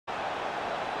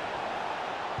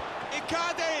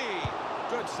Icardi!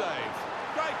 Good save.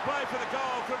 Great play for the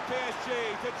goal from PSG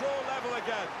to draw level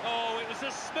again. Oh, it was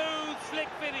a smooth, slick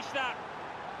finish, that.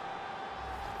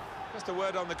 Just a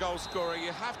word on the goal scorer.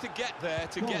 You have to get there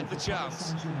to get the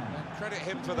chance. And credit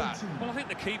him for that. Well, I think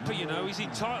the keeper, you know, he's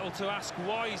entitled to ask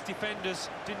why his defenders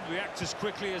didn't react as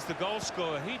quickly as the goal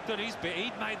scorer. He'd done his bit.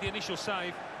 He'd made the initial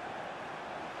save.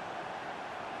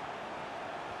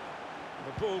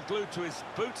 The ball glued to his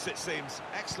boots, it seems.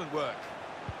 Excellent work.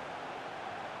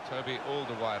 Toby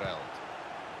Alderweireld.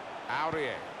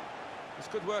 Aurier. It's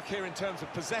good work here in terms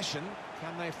of possession.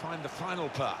 Can they find the final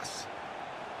pass?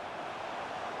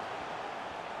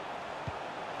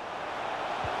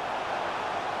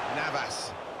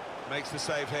 Navas makes the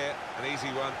save here, an easy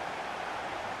one.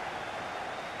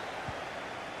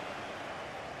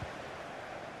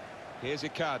 Here's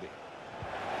Icardi.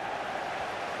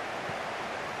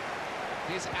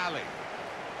 Here's Ali.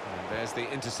 And there's the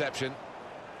interception.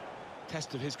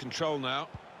 Test of his control now.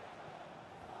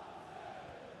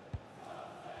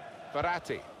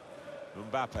 Verratti.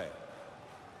 Mbappe.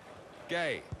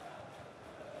 Gay.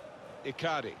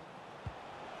 Icardi.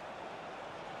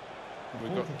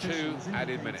 We've got 2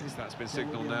 added minutes. That's been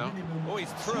signalled now. Oh,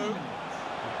 he's through.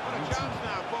 What a chance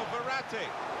now for Verratti.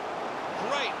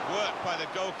 Great work by the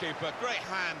goalkeeper. Great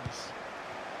hands.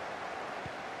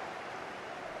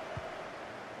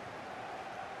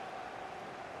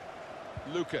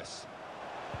 Lucas.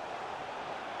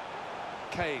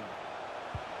 Kane.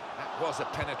 That was a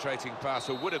penetrating pass,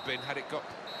 or would have been had it got...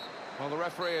 Well, the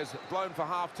referee has blown for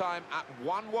half-time at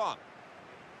 1-1.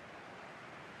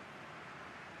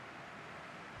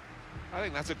 I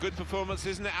think that's a good performance,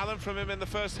 isn't it, Alan, from him in the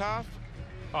first half?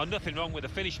 Oh, nothing wrong with the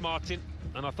finish, Martin.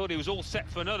 And I thought he was all set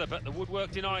for another, but the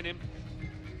woodwork denied him.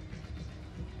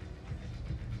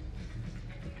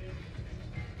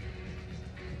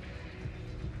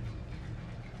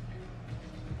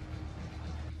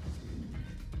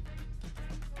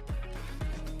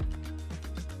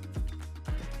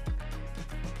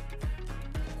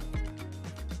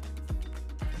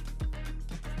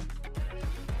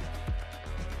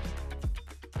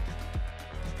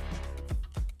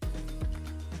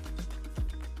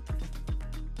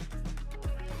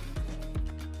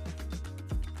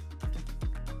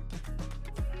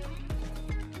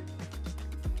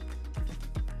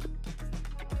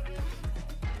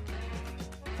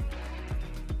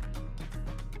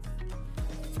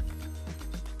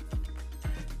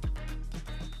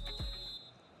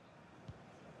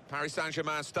 Paris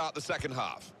Saint-Germain start the second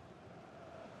half.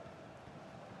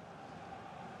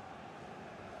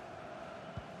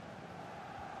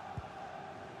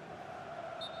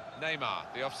 Neymar,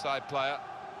 the offside player.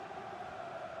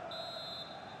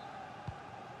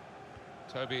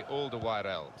 Toby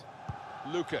Alderweireld.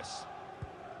 Lucas.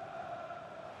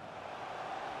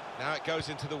 Now it goes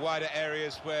into the wider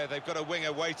areas where they've got a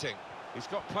winger waiting. He's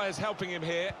got players helping him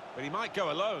here, but he might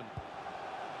go alone.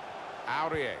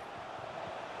 Aurier.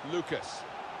 Lucas.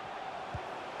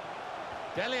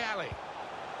 Dele Alli.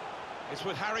 It's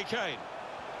with Harry Kane.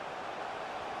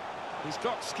 He's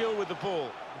got skill with the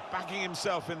ball, backing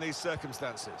himself in these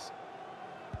circumstances.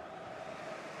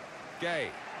 Gay.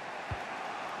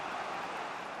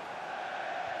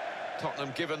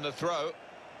 Tottenham given the throw.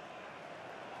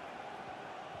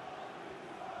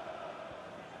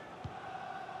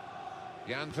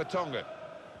 Jan Vertonghen.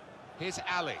 Here's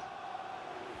Ali.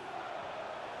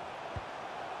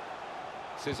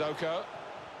 Sissoko.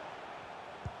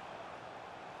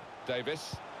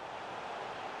 Davis.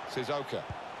 Sissoko.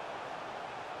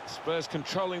 Spurs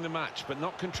controlling the match, but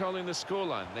not controlling the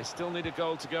scoreline. They still need a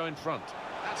goal to go in front.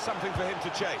 That's something for him to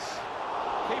chase.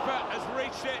 Keeper has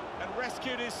reached it and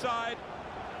rescued his side.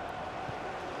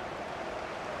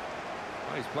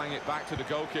 Well, he's playing it back to the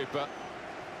goalkeeper.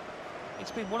 It's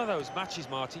been one of those matches,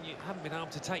 Martin, you haven't been able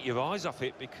to take your eyes off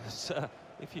it, because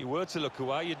if you were to look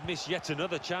away, you'd miss yet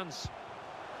another chance.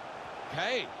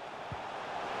 Kane.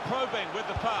 Probing with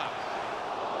the pass.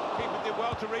 Keeper did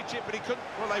well to reach it, but he couldn't.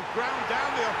 Well, they've ground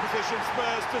down the opposition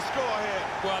Spurs to score here.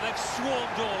 Well, they've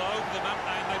swarmed all over them, haven't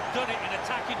they? And they've done it in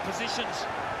attacking positions.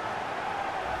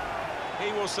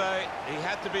 He will say he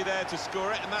had to be there to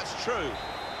score it, and that's true.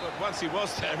 But once he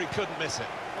was there, he couldn't miss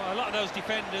it. Well, a lot of those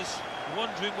defenders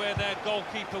wondering where their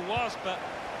goalkeeper was, but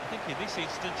I think in this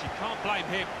instance you can't blame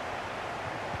him.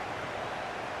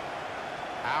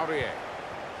 Aurier.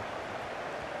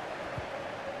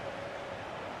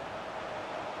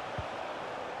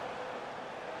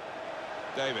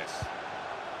 Davis.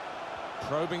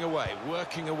 Probing away,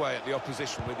 working away at the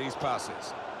opposition with these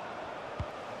passes.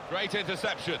 Great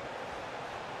interception.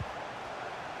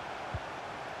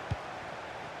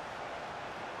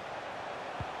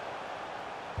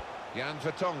 Jan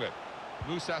Vertonghen.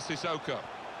 Moussa Sissoko.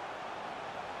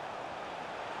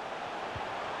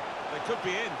 They could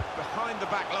be in, behind the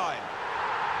back line.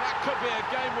 That could be a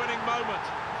game-winning moment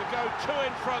to go 2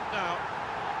 in front now.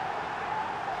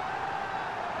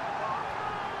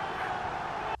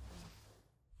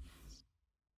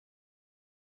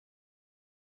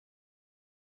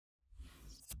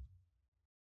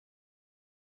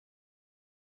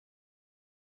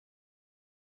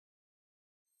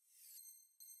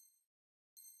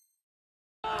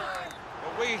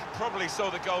 We probably saw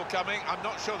the goal coming. I'm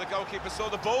not sure the goalkeeper saw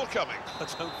the ball coming. I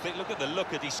don't think. Look at the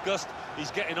look of disgust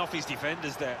he's getting off his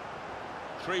defenders there.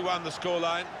 3-1 the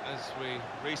scoreline as we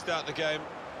restart the game.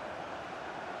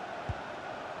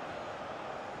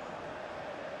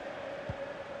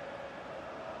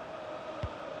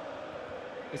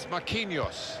 It's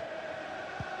Marquinhos.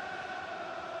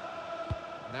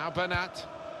 Now Bernat.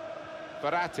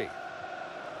 Verratti.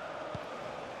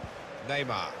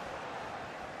 Neymar.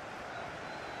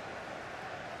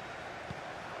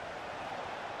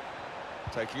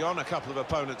 Taking on a couple of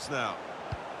opponents now.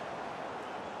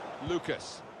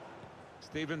 Lucas.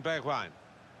 Steven Bergwijn.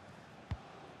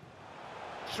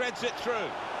 Threads it through.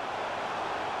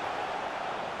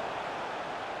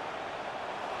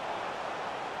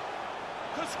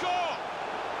 Could score!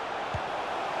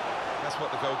 That's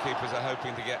what the goalkeepers are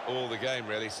hoping to get all the game,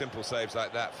 really. Simple saves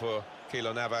like that for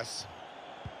Keylor Navas.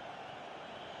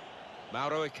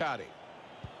 Mauro Icardi.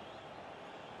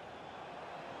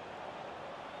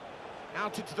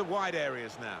 Out into the wide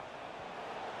areas now.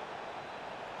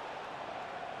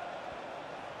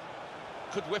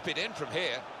 Could whip it in from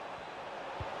here.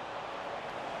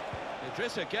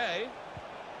 Idrissa Gueye.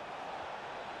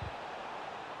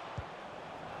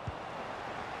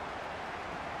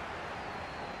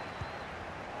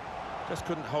 Just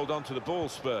couldn't hold on to the ball,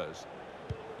 Spurs.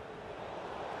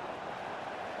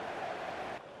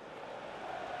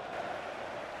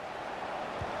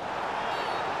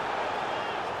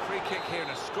 Free kick here in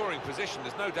a scoring position,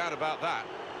 there's no doubt about that.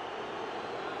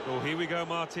 Well, here we go,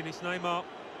 Martin. It's Neymar.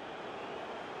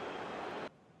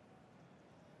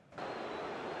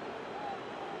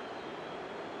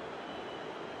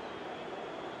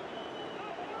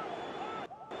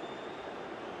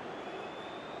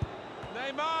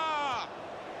 Neymar!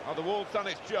 Oh, the wall's done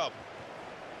its job.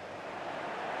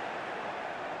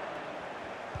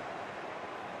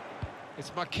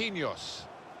 It's Marquinhos.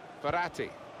 Verratti.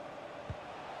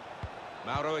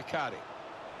 Mauro Icardi.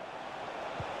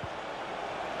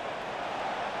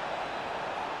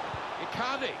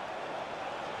 Icardi.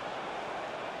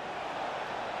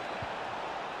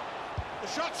 The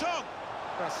shot's on!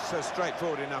 That's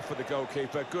straightforward enough for the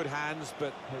goalkeeper. Good hands, but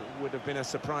it would have been a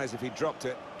surprise if he dropped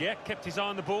it. Yeah, kept his eye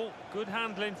on the ball. Good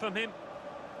handling from him.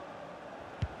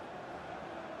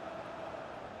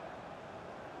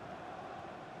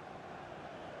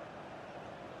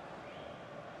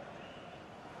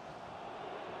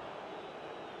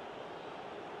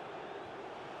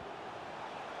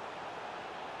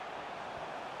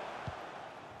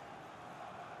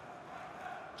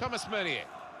 Thomas Meunier.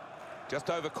 Just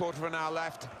over quarter of an hour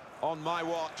left on my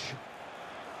watch.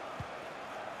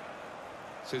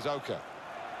 Sissoko.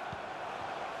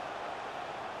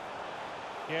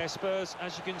 Yeah, Spurs,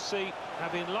 as you can see,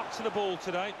 having lots of the ball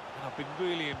today. And I've been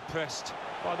really impressed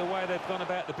by the way they've gone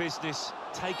about the business,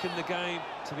 taken the game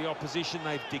to the opposition.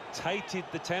 They've dictated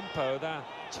the tempo. They're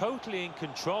totally in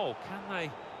control. Can they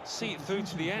see it through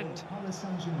to the end?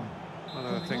 One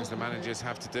of the things the managers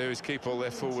have to do is keep all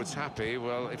their forwards happy.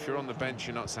 Well, if you're on the bench,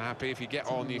 you're not so happy. If you get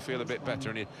on, you feel a bit better.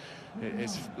 And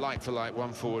it's like for like,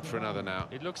 one forward for another now.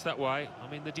 It looks that way. I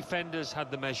mean, the defenders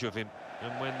had the measure of him.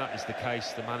 And when that is the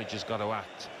case, the manager's got to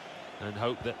act and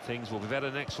hope that things will be better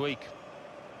next week.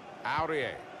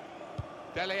 Aurier.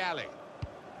 Dele Alli.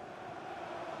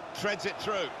 Threads it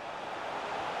through.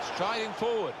 Striding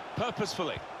forward,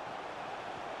 purposefully.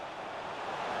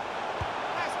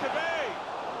 Has to be!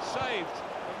 Saved,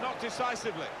 but not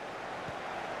decisively.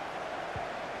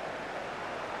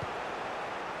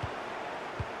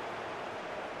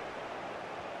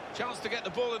 Chance to get the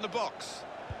ball in the box.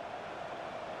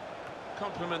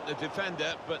 Compliment the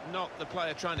defender, but not the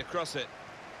player trying to cross it.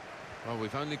 Well,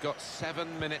 we've only got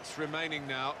 7 minutes remaining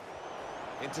now.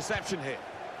 Interception here.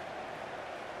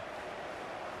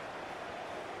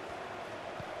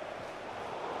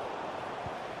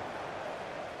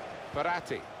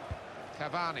 Verratti.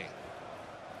 Cavani.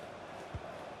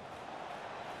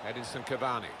 Edinson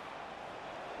Cavani.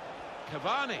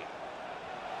 Cavani.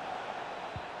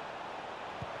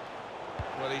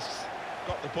 Well, he's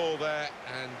got the ball there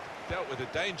and dealt with the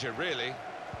danger, really.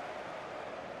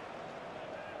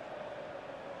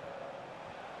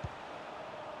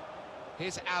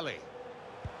 Here's Ali.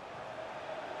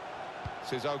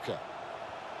 Sissoko.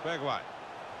 Bergwijn.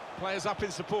 Players up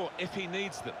in support if he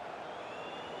needs them.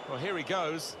 Well, here he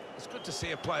goes. It's good to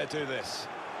see a player do this.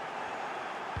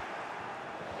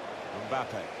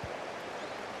 Mbappe.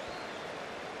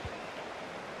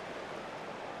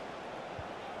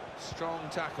 Strong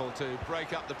tackle to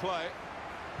break up the play.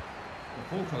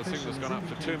 The signal's gone up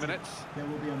for 2 minutes. There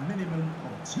will be a minimum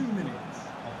of 2 minutes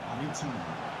of added time.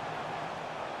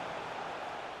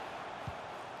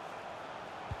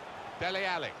 Dele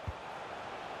Alli.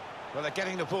 Well, they're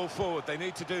getting the ball forward. They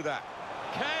need to do that.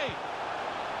 Kane!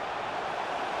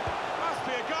 Must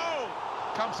be a goal!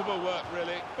 Comfortable work,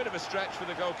 really. Bit of a stretch for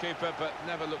the goalkeeper, but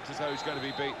never looked as though he's going to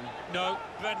be beaten. No,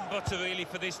 bread and butter, really,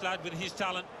 for this lad with his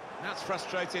talent. That's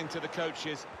frustrating to the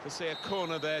coaches to see a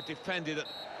corner there defended.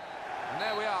 And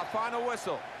there we are, final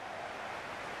whistle.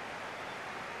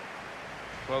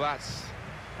 Well, that's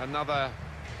another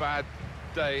bad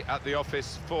day at the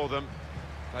office for them.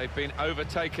 They've been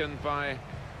overtaken by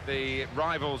the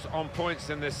rivals on points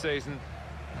in this season,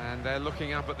 and they're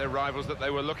looking up at their rivals that they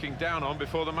were looking down on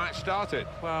before the match started.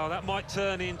 Well, that might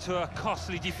turn into a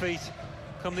costly defeat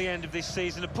come the end of this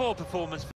season. A poor performance.